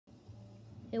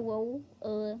Hello,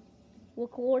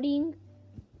 recording,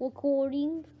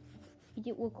 recording, is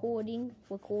it recording,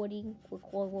 recording,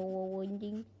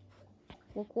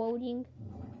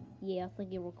 yeah, I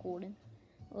think it's recording.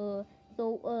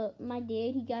 So my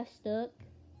dad, he got stuck,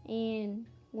 and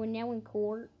we're now in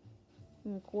court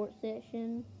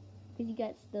session, because he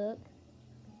got stuck,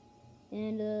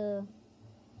 and,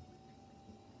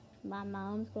 my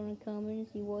mom's gonna come in and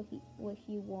see what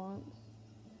she wants.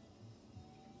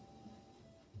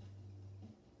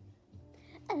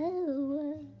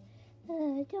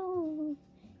 Don't.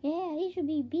 Yeah, he should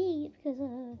be beat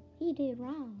because he did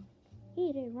wrong.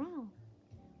 He did wrong.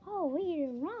 Oh, he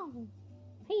did wrong.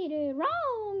 He did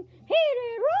wrong. He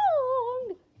did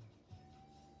wrong.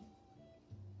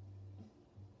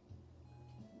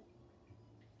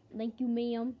 Thank you,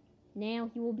 ma'am. Now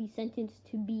he will be sentenced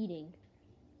to beating.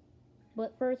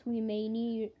 But first, we may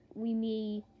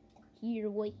hear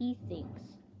what he thinks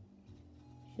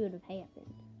should have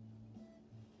happened.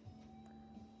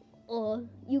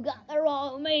 You got the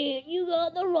wrong man. You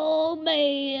got the wrong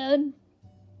man.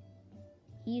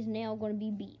 He's now going to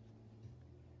be beat.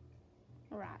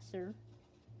 Alright, sir.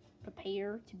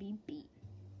 Prepare to be beat.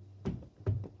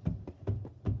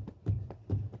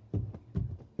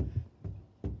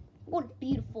 What a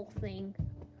beautiful thing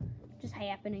just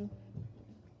happening.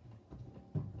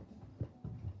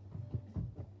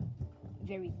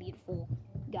 Very beautiful.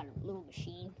 Got a little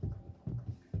machine.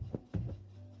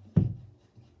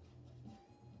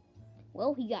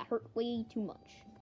 Well, he got hurt way too much.